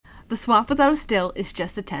The swap without a still is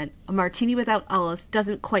just a 10. A martini without olives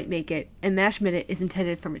doesn't quite make it, and MASH Minute is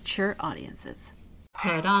intended for mature audiences.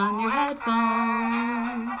 Put on your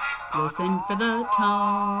headphones, listen for the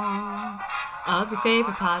tones of your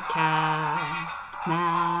favorite podcast,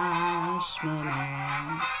 MASH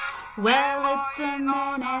Minute. Well, it's a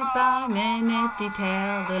minute-by-minute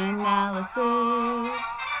detailed analysis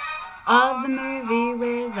of the movie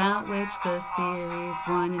without which the series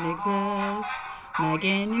wouldn't exist.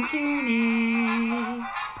 Megan and Tierney,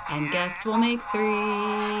 and guest will make 3.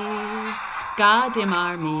 Goddamn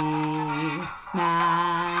army,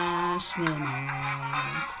 MASH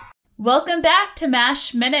Minute. Welcome back to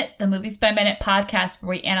MASH Minute, the Movies by Minute podcast where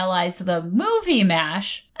we analyze the movie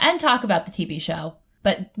MASH and talk about the TV show.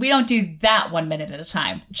 But we don't do that 1 minute at a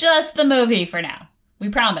time. Just the movie for now. We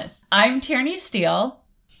promise. I'm Tierney Steele.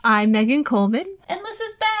 I'm Megan Coleman. And Liz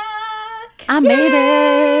is back. I made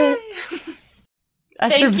it.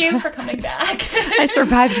 Thank you for coming back. I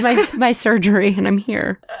survived my surgery and I'm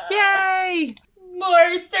here. Yay!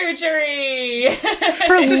 More surgery.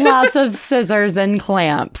 For lots of scissors and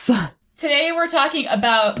clamps. Today we're talking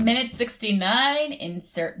about minute 69.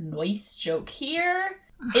 Insert noise joke here.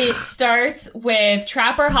 It starts with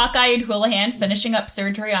Trapper, Hawkeye, and Houlihan finishing up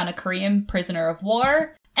surgery on a Korean prisoner of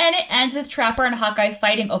war. And it ends with Trapper and Hawkeye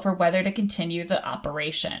fighting over whether to continue the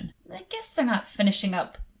operation. I guess they're not finishing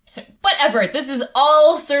up. Whatever. This is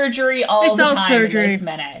all surgery all the time surgery. In this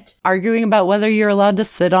minute. Arguing about whether you're allowed to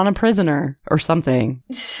sit on a prisoner or something.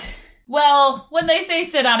 Well, when they say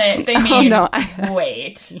sit on it, they mean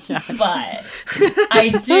wait. Yeah. But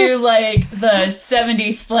I do like the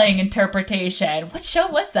 70s slang interpretation. What show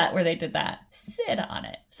was that where they did that? Sit on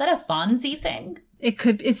it. Is that a Fonzie thing?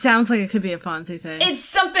 It sounds like it could be a Fonzie thing. It's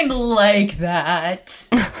something like that.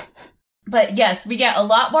 But yes, we get a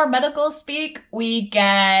lot more medical speak. We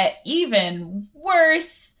get even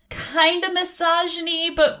worse kind of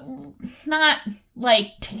misogyny, but not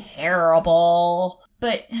like terrible.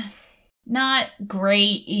 But not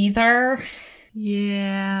great either.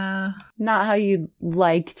 Yeah. Not how you'd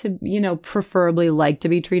like to, preferably like to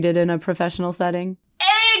be treated in a professional setting.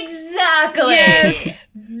 Exactly. Yes.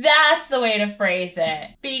 That's the way to phrase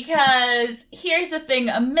it. Because here's the thing,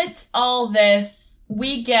 amidst all this,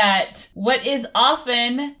 we get what is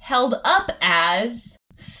often held up as,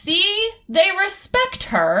 see, they respect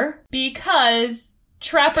her because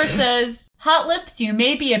Trapper says, hot lips, you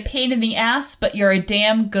may be a pain in the ass, but you're a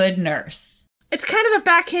damn good nurse. It's kind of a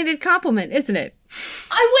backhanded compliment, isn't it?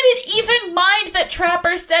 I wouldn't even mind that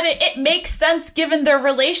Trapper said it. It makes sense given their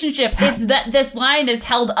relationship. It's that this line is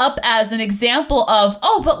held up as an example of,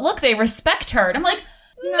 oh, but look, they respect her. And I'm like,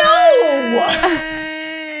 no!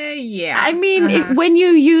 Yeah. I mean, when you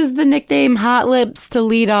use the nickname Hot Lips to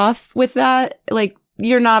lead off with that, like,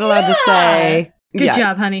 you're not allowed to say... Good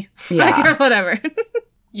job, honey. Yeah. Or whatever.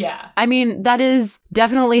 Yeah. I mean, that is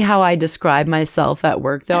definitely how I describe myself at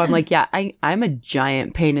work, though. I'm like, yeah, I'm a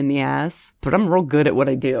giant pain in the ass, but I'm real good at what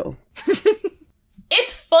I do.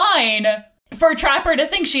 It's fine for Trapper to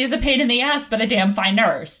think she's a pain in the ass, but a damn fine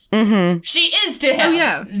nurse. Mm-hmm. She is to him. Oh,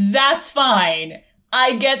 yeah. That's fine.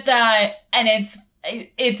 I get that, and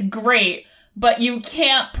it's great. But you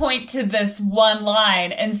can't point to this one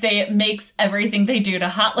line and say it makes everything they do to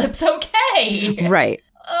Hot Lips okay. Right.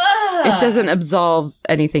 Ugh. It doesn't absolve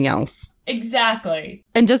anything else. Exactly.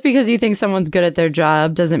 And just because you think someone's good at their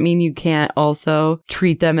job doesn't mean you can't also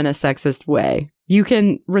treat them in a sexist way. You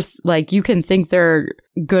can you can think they're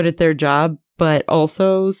good at their job, but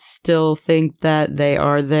also still think that they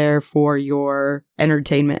are there for your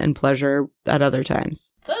entertainment and pleasure at other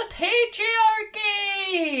times. The patriarchy!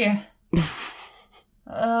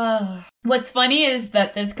 What's funny is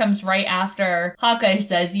that this comes right after Hawkeye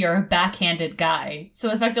says you're a backhanded guy. So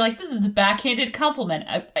the fact that this is a backhanded compliment,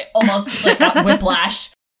 I almost got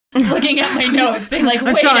whiplash looking at my notes, being like,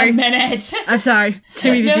 wait a minute. I'm sorry.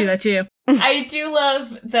 Didn't mean to do that to you. I do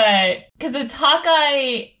love that, because it's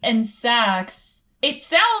Hawkeye and Sax. It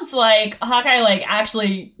sounds like Hawkeye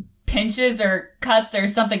actually pinches or cuts or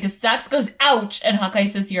something, because Sax goes, ouch, and Hawkeye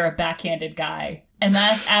says you're a backhanded guy. And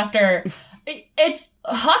that's after... It's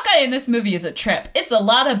Hawkeye in this movie is a trip. It's a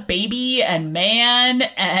lot of baby and man,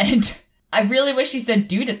 and I really wish he said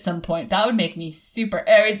dude at some point. That would make me super...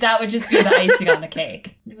 that would just be the icing on the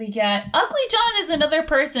cake. We get Ugly John is another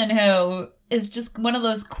person who is just one of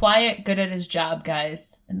those quiet, good at his job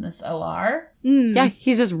guys in this OR. Mm. Yeah,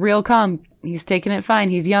 he's just real calm. He's taking it fine.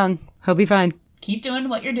 He's young. He'll be fine. Keep doing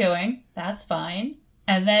what you're doing. That's fine.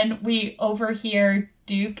 And then we overhear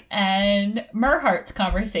Duke and Merhart's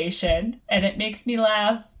conversation, and it makes me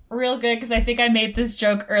laugh real good because I think I made this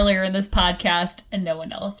joke earlier in this podcast and no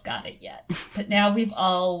one else got it yet. But now we've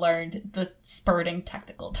all learned the spurting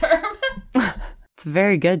technical term. It's a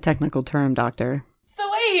very good technical term, doctor. It's the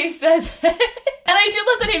way he says it. And I do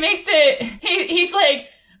love that he makes it, he's like,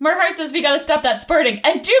 Merhart says we gotta stop that spurting.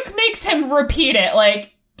 And Duke makes him repeat it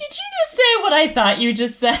like, did you just say what I thought you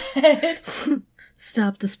just said?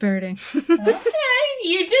 Stop the spurting. Okay,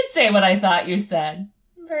 you did say what I thought you said.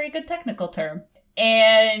 Very good technical term.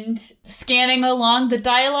 And scanning along the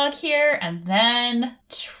dialogue here, and then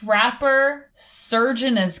Trapper,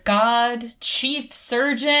 surgeon is God, chief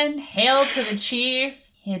surgeon, hail to the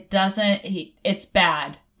chief. It's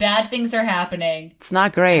bad. Bad things are happening. It's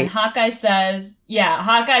not great. And Hawkeye's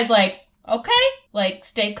like, okay, like,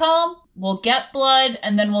 stay calm, we'll get blood,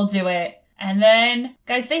 and then we'll do it. And then,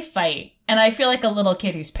 guys, they fight. And I feel like a little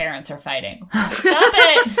kid whose parents are fighting. Stop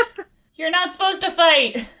it! You're not supposed to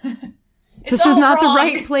fight. This is not the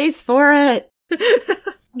right place for it.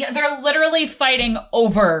 Yeah, they're literally fighting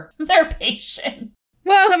over their patient.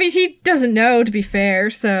 Well, I mean, he doesn't know, to be fair,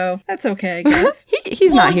 so that's okay, I guess.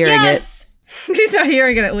 He's not hearing it. He's not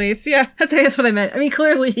hearing it, at least. Yeah, that's what I meant. I mean,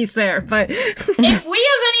 clearly he's there, but... If we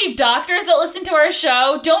have any doctors that listen to our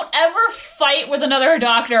show, don't ever fight with another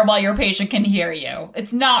doctor while your patient can hear you.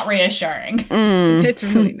 It's not reassuring. It's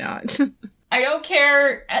really not. I don't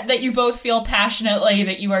care that you both feel passionately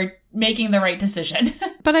that you are making the right decision.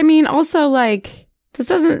 But I mean, also, like, this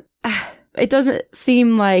doesn't... It doesn't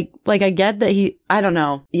seem like I get that I don't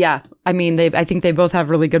know. Yeah, I mean, I think they both have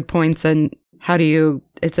really good points, and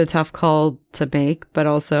it's a tough call to make, but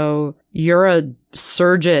also you're a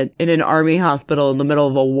surgeon in an army hospital in the middle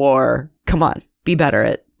of a war. Come on, be better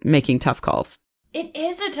at making tough calls. It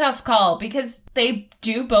is a tough call because they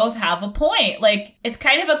do both have a point. Like, it's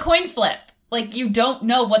kind of a coin flip. Like, you don't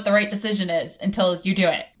know what the right decision is until you do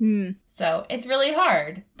it. So it's really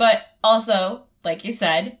hard. But also, like you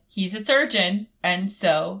said, he's a surgeon, and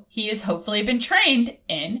so he has hopefully been trained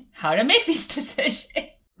in how to make these decisions.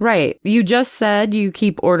 Right. You just said you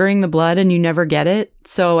keep ordering the blood and you never get it.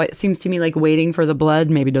 So it seems to me like waiting for the blood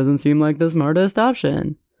maybe doesn't seem like the smartest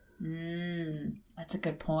option. That's a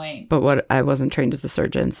good point. But I wasn't trained as a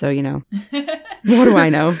surgeon, so, you know. What do I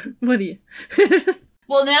know? What do you...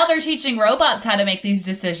 Well, now they're teaching robots how to make these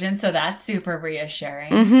decisions, so that's super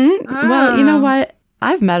reassuring. Well, you know what?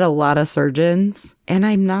 I've met a lot of surgeons, and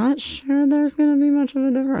I'm not sure there's going to be much of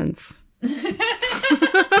a difference.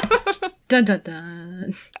 Dun, dun,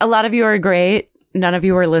 dun. A lot of you are great. None of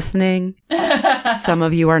you are listening. Some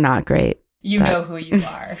of you are not great. You know who you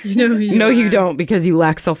are. You know who you No, are. you don't, because you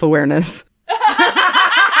lack self-awareness.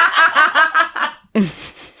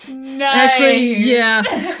 Nice. Actually, yeah.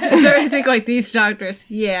 I think like these doctors.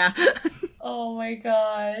 Yeah. Oh my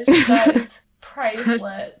gosh. That is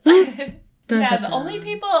priceless. The only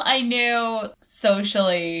people I knew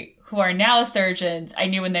socially who are now surgeons, I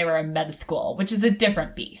knew when they were in med school, which is a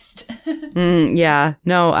different beast. Yeah.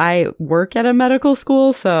 No, I work at a medical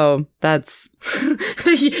school, so that's...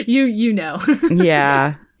 you know.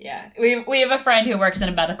 Yeah. Yeah, we have a friend who works in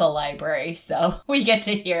a medical library, so we get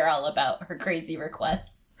to hear all about her crazy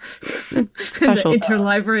requests. Special. The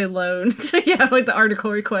interlibrary loan. Yeah, like the article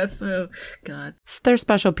requests. Oh, God. They're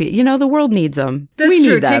special people. You know, the world needs them. That's we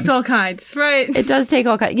true. Need It takes them. all kinds, right? It does take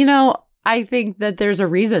all kinds. You know, I think that there's a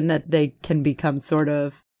reason that they can become sort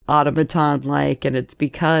of automaton-like, and it's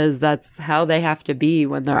because that's how they have to be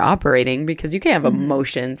when they're operating, because you can't have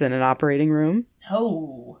emotions in an operating room.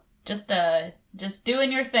 Oh, just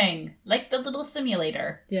doing your thing, like the little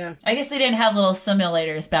simulator. Yeah. I guess they didn't have little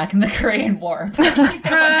simulators back in the Korean War.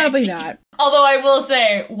 Probably not. Although I will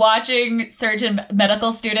say, watching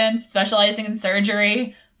medical students specializing in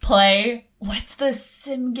surgery play, what's the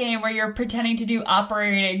sim game where you're pretending to do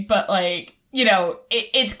operating, but like, you know,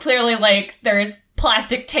 it's clearly like there's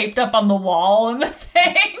plastic taped up on the wall and the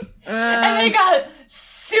thing. And they got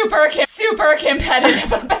super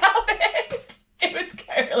competitive about it. It was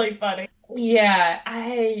really funny. Yeah,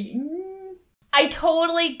 I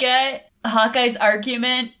totally get Hawkeye's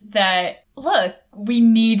argument that, look, we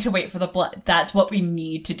need to wait for the blood. That's what we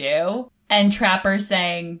need to do. And Trapper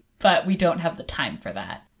saying, but we don't have the time for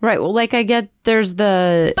that. Right. Well, like, I get there's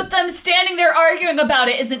the... But them standing there arguing about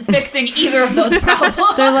it isn't fixing either of those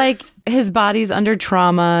problems. They're like, his body's under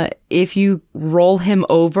trauma. If you roll him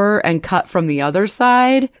over and cut from the other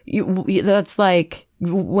side, that's like...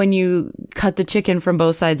 When you cut the chicken from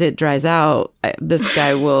both sides, it dries out. This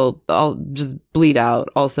guy will all just bleed out,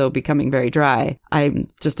 also becoming very dry. I'm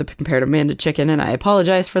just compared a man to chicken, and I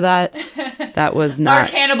apologize for that. That was not... Our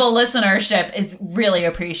cannibal listenership is really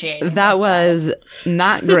appreciated. That was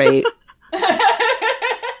not great.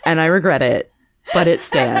 And I regret it. but it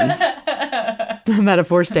stands. The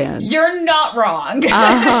metaphor stands. You're not wrong.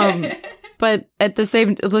 But at the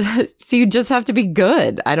same, so you just have to be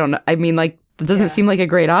good. I don't know. I mean, like, it doesn't seem like a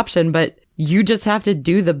great option, but you just have to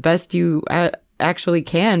do the best you actually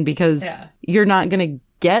can, because you're not going to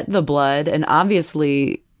get the blood, and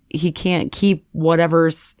obviously he can't keep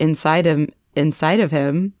whatever's inside of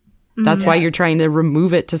him. That's why you're trying to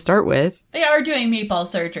remove it to start with. They are doing meatball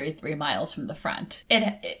surgery 3 miles from the front.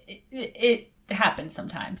 It happens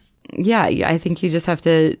sometimes. Yeah, I think you just have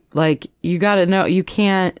to, like, you got to know, you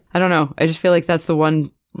can't, I don't know. I just feel like that's the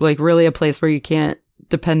one, like, really a place where you can't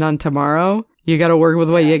depend on tomorrow. You got to work with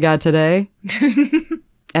what you got today.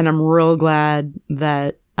 And I'm real glad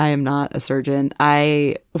that I am not a surgeon.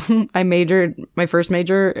 I my first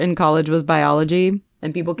major in college was biology,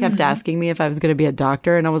 and people kept asking me if I was going to be a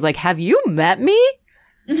doctor. And I was like, have you met me?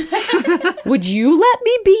 Would you let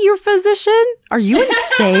me be your physician? Are you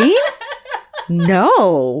insane?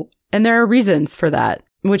 No. And there are reasons for that,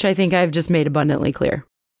 which I think I've just made abundantly clear.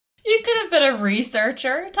 You could have been a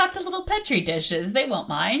researcher. Talk to little Petri dishes. They won't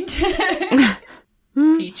mind.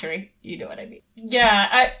 Petri. You know what I mean.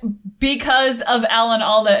 Yeah, because of Alan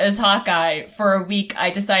Alda as Hawkeye, for a week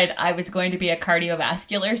I decided I was going to be a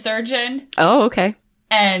cardiovascular surgeon. Oh, okay.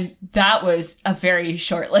 And that was a very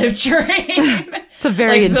short-lived dream. It's a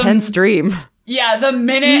very intense dream. Yeah, the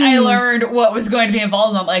minute I learned what was going to be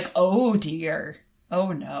involved, I'm like, oh dear.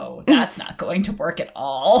 Oh no, that's not going to work at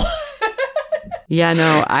all. Yeah,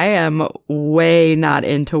 no, I am way not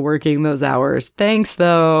into working those hours. Thanks,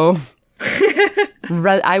 though.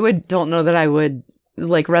 Don't know that I would,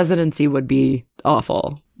 like, residency would be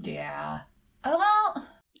awful. Yeah. Oh, well.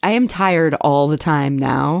 I am tired all the time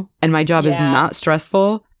now, and my job is not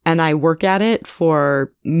stressful, and I work at it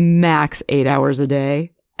for max 8 hours a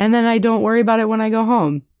day, and then I don't worry about it when I go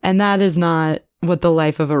home. And that is not what the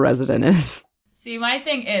life of a resident is. See, my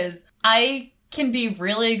thing is, I can be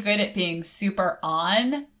really good at being super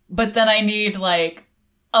on, but then I need, like,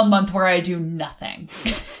 a month where I do nothing.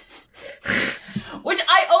 Which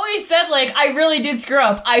I always said, like, I really did screw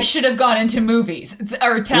up. I should have gone into movies.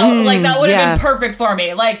 Or like, that would have been perfect for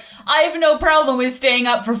me. Like, I have no problem with staying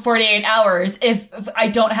up for 48 hours if I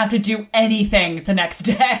don't have to do anything the next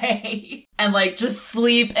day. And, like, just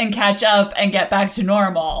sleep and catch up and get back to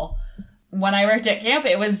normal. When I worked at camp,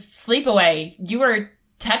 it was sleepaway. You were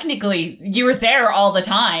there all the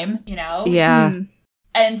time, you know? Yeah.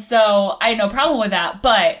 And so I had no problem with that,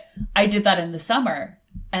 but I did that in the summer.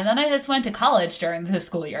 And then I just went to college during the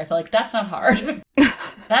school year. I thought, like, that's not hard.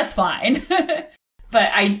 That's fine.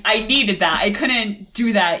 But I needed that. I couldn't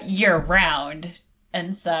do that year round.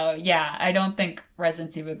 And so, yeah, I don't think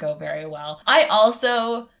residency would go very well. I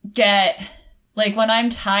also get, like, when I'm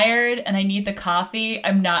tired and I need the coffee,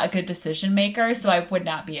 I'm not a good decision maker, so I would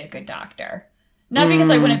not be a good doctor. Not because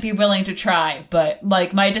I wouldn't be willing to try, but,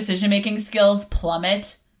 like, my decision-making skills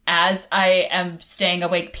plummet as I am staying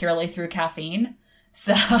awake purely through caffeine.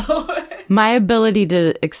 So my ability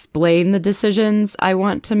to explain the decisions I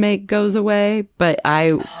want to make goes away, but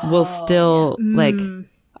I will still, like,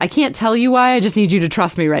 I can't tell you why. I just need you to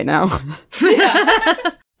trust me right now.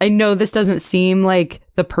 I know this doesn't seem like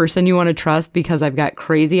the person you want to trust because I've got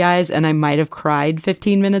crazy eyes and I might have cried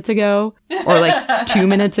 15 minutes ago or, like, 2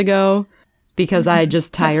 minutes ago. Because I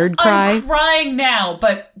just tired cry. I'm crying now,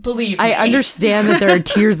 but believe me. I understand that there are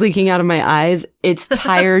tears leaking out of my eyes. It's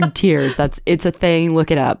tired tears. It's a thing.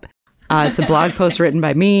 Look it up. It's a blog post written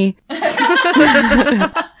by me.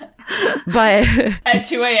 But at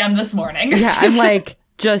 2 a.m. this morning. Yeah, I'm like,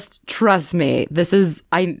 just trust me. This is,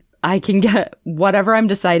 I can get whatever I'm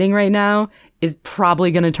deciding right now is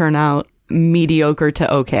probably going to turn out mediocre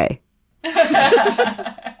to okay.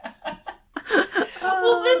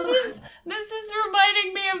 Well, this is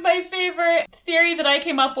reminding me of my favorite theory that I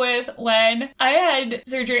came up with when I had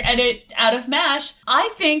surgery out of MASH.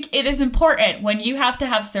 I think it is important when you have to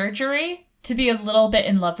have surgery to be a little bit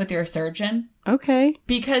in love with your surgeon. Okay.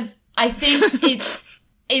 Because I think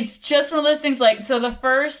it's just one of those things, like, so the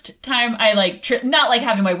first time I, like, not like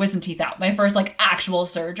having my wisdom teeth out, my first, like, actual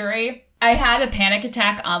surgery, I had a panic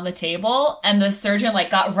attack on the table, and the surgeon,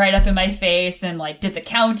 like, got right up in my face and, like, did the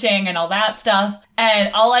counting and all that stuff.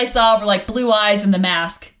 And all I saw were, like, blue eyes and the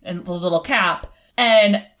mask and the little cap.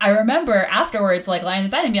 And I remember afterwards, like, lying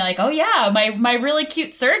in bed and being like, oh yeah, my really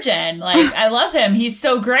cute surgeon. Like, I love him. He's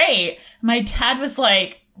so great. My dad was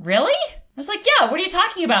like, really? I was like, yeah, what are you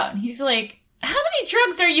talking about? And he's like, how many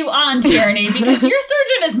drugs are you on, Tierney? Because your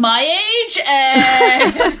surgeon is my age,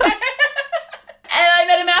 and and I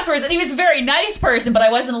met him afterwards, and he was a very nice person, but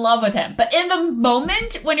I wasn't in love with him. But in the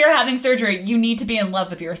moment when you're having surgery, you need to be in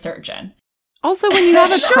love with your surgeon. Also, when you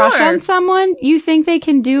have a crush Sure. on someone, you think they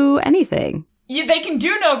can do anything. They can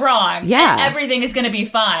do no wrong. Yeah. And everything is going to be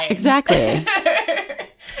fine. Exactly.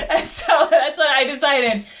 And so that's what I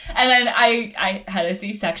decided. And then I had a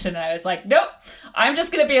C-section and I was like, nope, I'm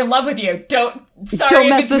just going to be in love with you. Don't mess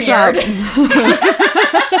if this it's weird.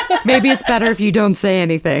 up. Maybe it's better if you don't say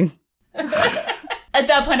anything. At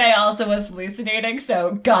that point, I also was hallucinating,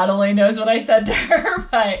 so God only knows what I said to her,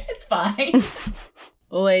 but it's fine.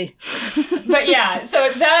 Oi. But yeah, so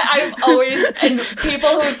that I've always, and people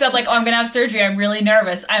who have said like, oh, I'm going to have surgery, I'm really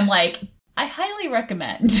nervous. I'm like, I highly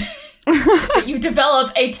recommend that you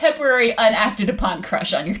develop a temporary unacted upon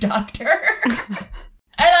crush on your doctor. And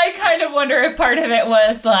I kind of wonder if part of it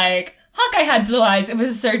was like, Hawkeye had blue eyes and was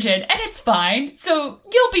a surgeon, and it's fine, so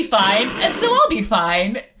you'll be fine, and so I'll be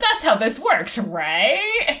fine. That's how this works,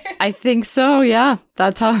 right? I think so, yeah.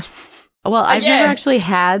 That's how... Well, I've Again. never actually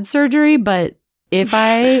had surgery, but if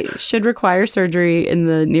I should require surgery in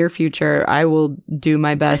the near future, I will do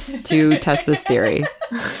my best to test this theory.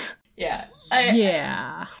 Yeah.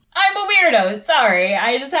 Yeah. I'm a weirdo, sorry.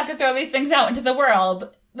 I just have to throw these things out into the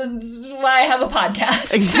world. That's why I have a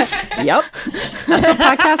podcast. Yep. That's what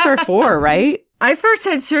podcasts are for, right? I first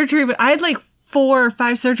had surgery, but I had like 4 or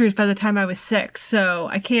 5 surgeries by the time I was 6, so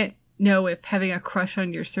I can't know if having a crush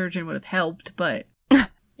on your surgeon would have helped, but...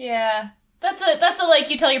 Yeah. That's a like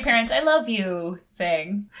you tell your parents, I love you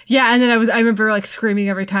thing. Yeah, and then I remember like screaming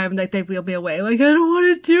every time like they wheel me away, like, I don't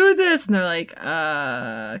want to do this. And they're like,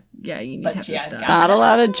 yeah, you need But to have yeah, this done. Not a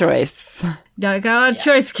lot of choice. Yeah, got a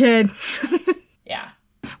choice, kid. Yeah.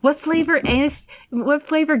 What flavor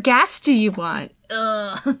gas do you want?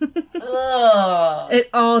 Ugh. Ugh. It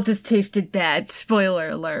all just tasted bad. Spoiler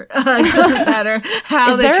alert. It doesn't matter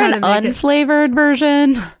how Is they there try an to make it. unflavored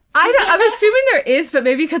version? I'm assuming there is, but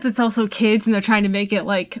maybe because it's also kids and they're trying to make it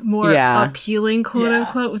like more Yeah. appealing, quote Yeah.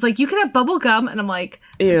 unquote. It was like, you can have bubble gum, and I'm like,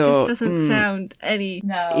 Ew. it just doesn't sound any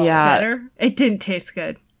No. Yeah. better. It didn't taste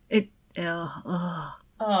good. Ugh.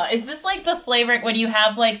 Is this like the flavor when you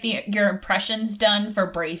have like your impressions done for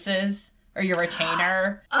braces or your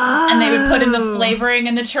retainer? And they would put in the flavoring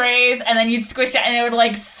in the trays and then you'd squish it and it would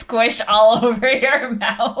like squish all over your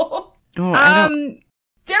mouth. Oh, I don't...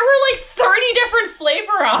 There were like 30 different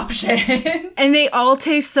flavor options. And they all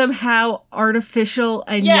taste somehow artificial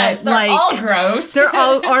and Yes, yet they're like all gross. they're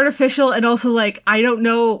all artificial and also like I don't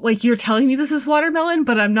know, like you're telling me this is watermelon,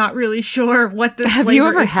 but I'm not really sure what this Have flavor you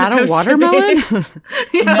ever is had a supposed to be. watermelon?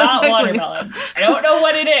 Yeah, Not exactly. watermelon. I don't know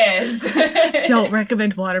what it is. Don't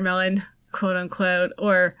recommend watermelon, quote unquote,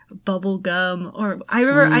 or bubble gum. Or I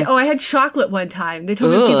remember, I had chocolate one time. They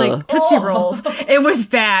told me it'd be like Tootsie Oh. Rolls. It was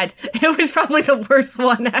bad. It was probably the worst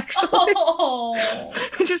one, actually. Oh.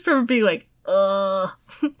 I just remember being like, ugh.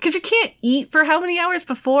 Because you can't eat for how many hours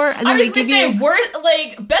before? And I then was they gonna give say, you...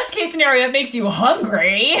 like, best case scenario, it makes you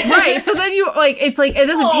hungry. Right, so then you, like, it's like, it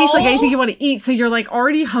doesn't taste like Aw. anything you want to eat, so you're, like,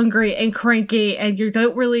 already hungry and cranky, and you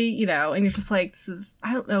don't really, you know, and you're just like, this is,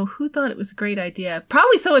 I don't know, who thought it was a great idea?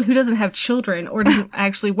 Probably someone who doesn't have children or doesn't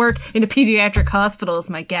actually work in a pediatric hospital is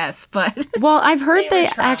my guess, but Well, I've heard They they were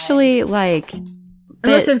trying. actually, like...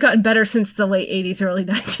 unless that- they've gotten better since the late 80s, early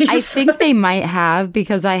 90s. I think they might have,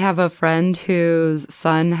 because I have a friend whose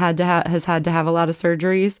son has had to have a lot of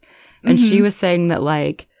surgeries, and she was saying that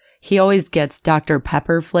like he always gets Dr.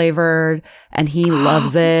 Pepper flavored and he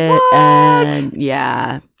loves it. What? And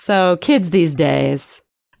yeah. So kids these days.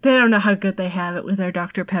 They don't know how good they have it with their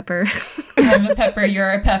Dr. Pepper. I'm a pepper, you're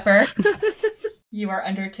a pepper. You are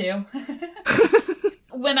under 2.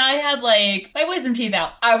 When I had, like, my wisdom teeth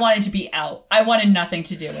out, I wanted to be out. I wanted nothing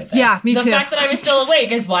to do with this. Yeah, me the too. fact that I was still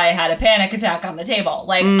awake is why I had a panic attack on the table.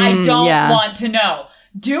 Like, I don't yeah. want to know.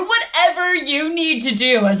 Do whatever you need to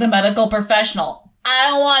do as a medical professional. I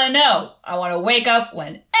don't want to know. I want to wake up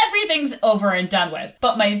when everything's over and done with.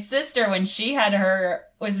 But my sister, when she had her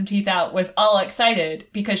wisdom teeth out, was all excited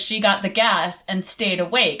because she got the gas and stayed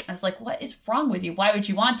awake. I was like, what is wrong with you? Why would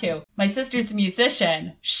you want to? My sister's a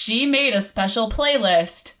musician. She made a special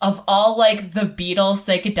playlist of all like the Beatles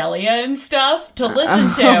psychedelia and stuff to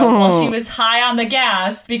listen to while she was high on the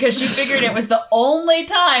gas because she figured it was the only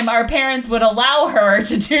time our parents would allow her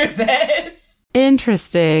to do this.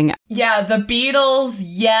 Interesting. Yeah, the Beatles,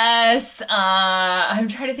 yes. I'm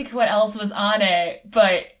trying to think of what else was on it.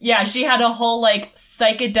 But yeah, she had a whole like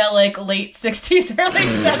psychedelic late 60s, early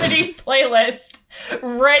 70s playlist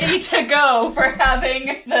ready to go for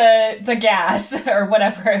having the gas or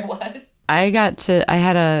whatever it was. I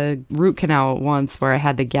had a root canal once where I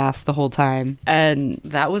had to gas the whole time, and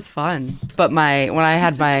that was fun. But when I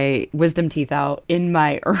had my wisdom teeth out in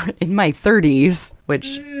my 30s,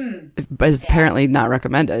 which is apparently not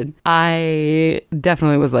recommended, I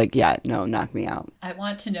definitely was like, yeah, no, knock me out. I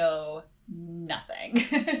want to know nothing.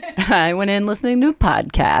 I went in listening to a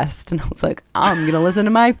podcast, and I was like, I'm going to listen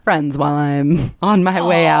to my friends while I'm on my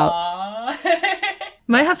way out.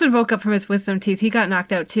 My husband woke up from his wisdom teeth. He got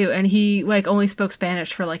knocked out too, and he like only spoke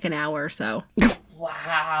Spanish for like an hour or so.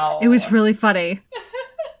 Wow. It was really funny.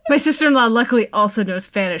 My sister-in-law luckily also knows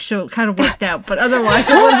Spanish, so it kind of worked out, but otherwise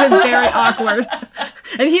it would have been very awkward.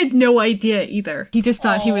 And he had no idea either. He just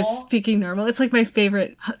thought he was speaking normal. It's like my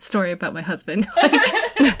favorite story about my husband.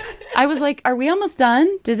 I was like, are we almost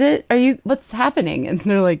done? What's happening? And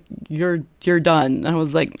they're like, you're done. And I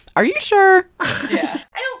was like, are you sure? Yeah.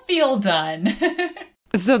 I don't feel done.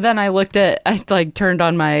 So then I turned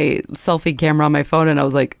on my selfie camera on my phone, and I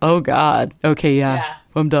was like, oh God. Okay, yeah.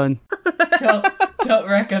 I'm done. Don't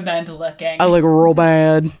recommend looking. I look real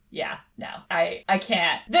bad. Yeah, no, I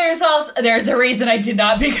can't. There's a reason I did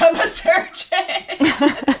not become a surgeon.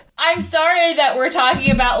 I'm sorry that we're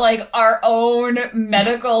talking about like our own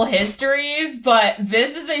medical histories, but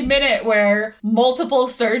this is a minute where multiple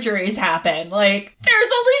surgeries happen. Like,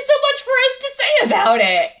 there's only so much for us to say about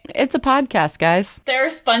it. It's a podcast, guys. There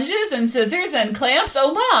are sponges and scissors and clamps.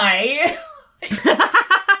 Oh my.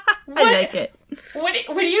 I like it. What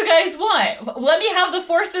do you guys want? Let me have the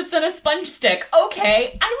forceps and a sponge stick.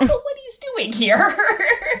 Okay, I don't know what he's doing here.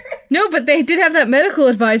 No, but they did have that medical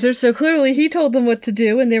advisor, so clearly he told them what to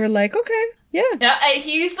do, and they were like, okay, yeah.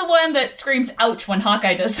 He's the one that screams ouch when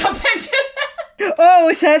Hawkeye does something to them. Oh,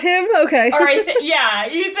 is that him? Okay. Or yeah,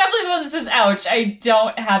 he's definitely the one that says ouch. I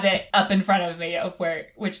don't have it up in front of me of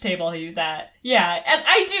which table he's at. Yeah, and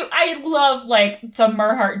I love like the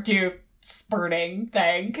Merhart Duke spurting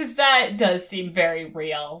thing, because that does seem very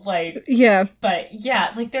real. Like, yeah. But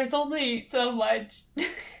yeah, like there's only so much to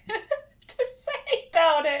say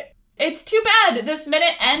about it. It's too bad this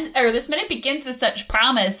minute begins with such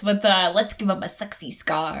promise with let's give him a sexy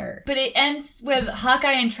scar. But it ends with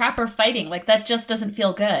Hawkeye and Trapper fighting. Like, that just doesn't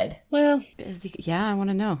feel good. Well, I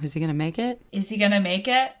want to know. Is he going to make it? Is he going to make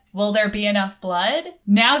it? Will there be enough blood?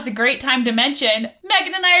 Now's a great time to mention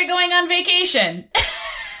Megan and I are going on vacation.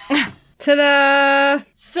 Ta-da!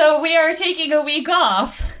 So we are taking a week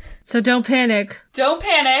off. So don't panic. Don't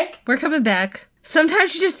panic. We're coming back.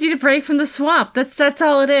 Sometimes you just need a break from the swamp. That's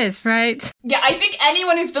all it is, right? Yeah, I think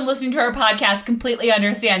anyone who's been listening to our podcast completely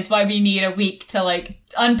understands why we need a week to, like,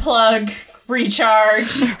 unplug,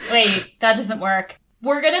 recharge. Wait, that doesn't work.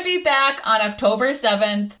 We're gonna be back on October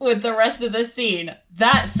 7th with the rest of the scene.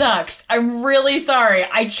 That sucks. I'm really sorry.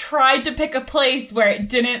 I tried to pick a place where it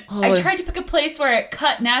didn't... I tried to pick a place where it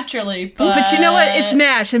cut naturally, but... But you know what? It's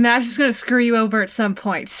MASH, and MASH is gonna screw you over at some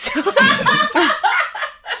point, so...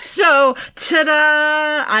 So,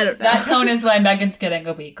 ta-da! I don't know. That tone is why Megan's getting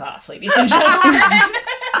a week off, ladies and gentlemen.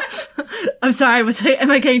 I'm sorry,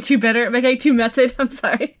 am I getting too bitter? Am I getting too method? I'm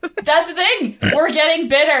sorry. That's the thing. We're getting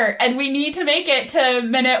bitter, and we need to make it to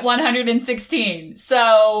minute 116.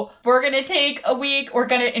 So we're going to take a week. We're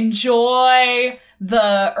going to enjoy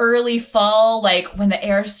the early fall, like when the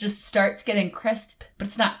air just starts getting crisp, but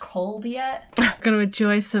it's not cold yet. We're going to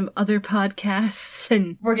enjoy some other podcasts,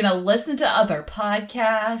 and we're going to listen to other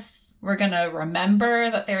podcasts. We're going to remember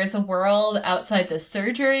that there is a world outside the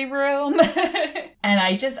surgery room. And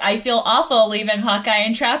I feel awful leaving Hawkeye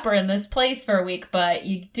and Trapper in this place for a week, but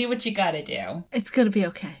you do what you gotta do. It's gonna be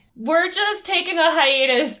okay. We're just taking a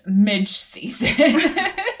hiatus mid-season.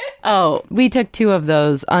 Oh, we took 2 of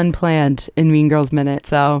those unplanned in Mean Girls Minute,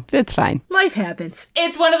 so it's fine. Life happens.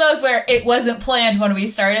 It's one of those where it wasn't planned when we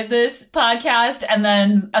started this podcast, and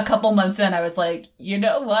then a couple months in, I was like, you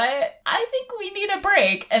know what? I think we need a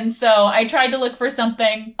break. And so I tried to look for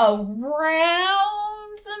something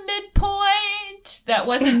around the midpoint that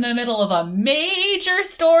wasn't in the middle of a major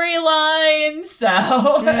storyline,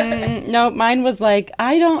 so... No, mine was like,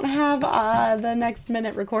 I don't have the next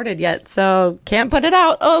minute recorded yet, so can't put it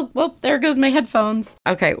out. Oh, well, there goes my headphones.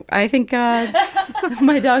 Okay, I think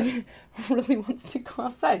my dog really wants to go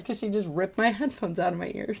outside because she just ripped my headphones out of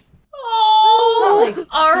my ears. Oh,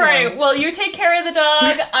 all right. Well, you take care of the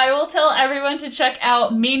dog. I will tell everyone to check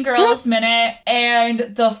out Mean Girls Minute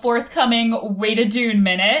and the forthcoming Way to Dune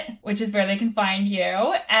Minute, which is where they can find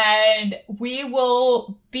you. And we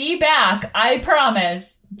will be back, I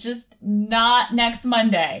promise, just not next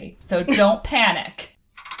Monday. So don't panic.